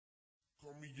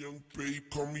Yo, turn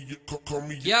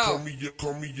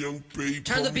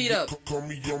the beat up.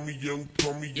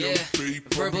 Yeah,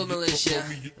 verbal militia.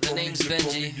 The name's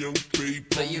Benji,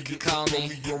 but you can call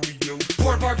me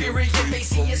Born Barberian,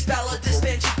 Bassiest, Balladist,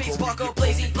 Benji, bass, walk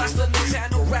blazing, Blasphemist,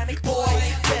 Panoramic boy.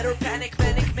 Better panic,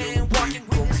 Manic man, walking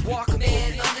with his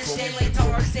walkman. Understand like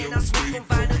Tarzan, I swing from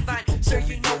vine to vine. Sir,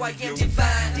 you know I am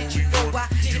divine. Did you know I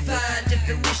define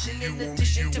definition in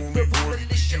addition to verbal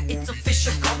militia? It's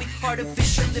official, call me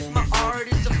artificial. If my art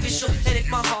is official, and if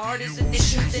my heart is an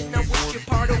issue, then I wish your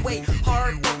part away.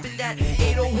 Hard bumping that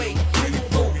 808, boom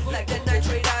boom boom, like that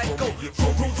nitrate I go,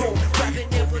 vroom vroom vroom.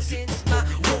 Rapping ever since my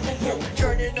boom boom boom,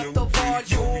 turning up the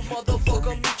volume,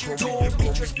 motherfucker meet your tune.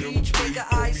 Beat your speechmaker,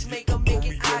 Icemaker,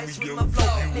 making eyes with my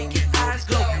flow, making eyes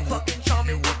glow, fucking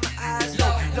charming with my eyes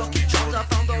low. Lucky charms, I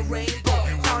found the rainbow.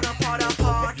 Down a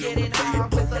part, getting high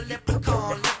with a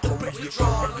leprechaun. Left the bridge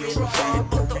withdrawn, withdrawn,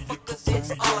 motherfuckers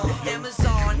it's on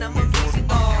Amazon. I'm amazing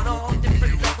on all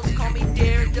different levels. Call me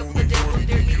Daredevil, the devil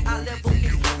dare me. I level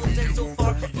these levels and so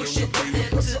far pushing the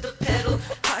metal to the pedal.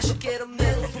 I should get a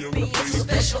medal for being so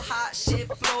special. Hot shit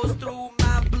flows through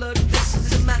my blood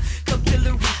vessels and my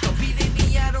capillaries. Don't beat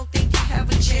me, I don't think you have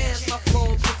a chance. My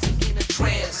flow puts you in a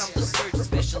trance. I'm the surgeon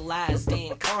specialized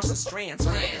in conscious trance.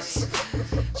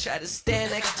 Try to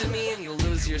stand next to me and you'll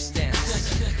lose your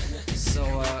stance.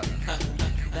 So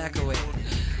back away.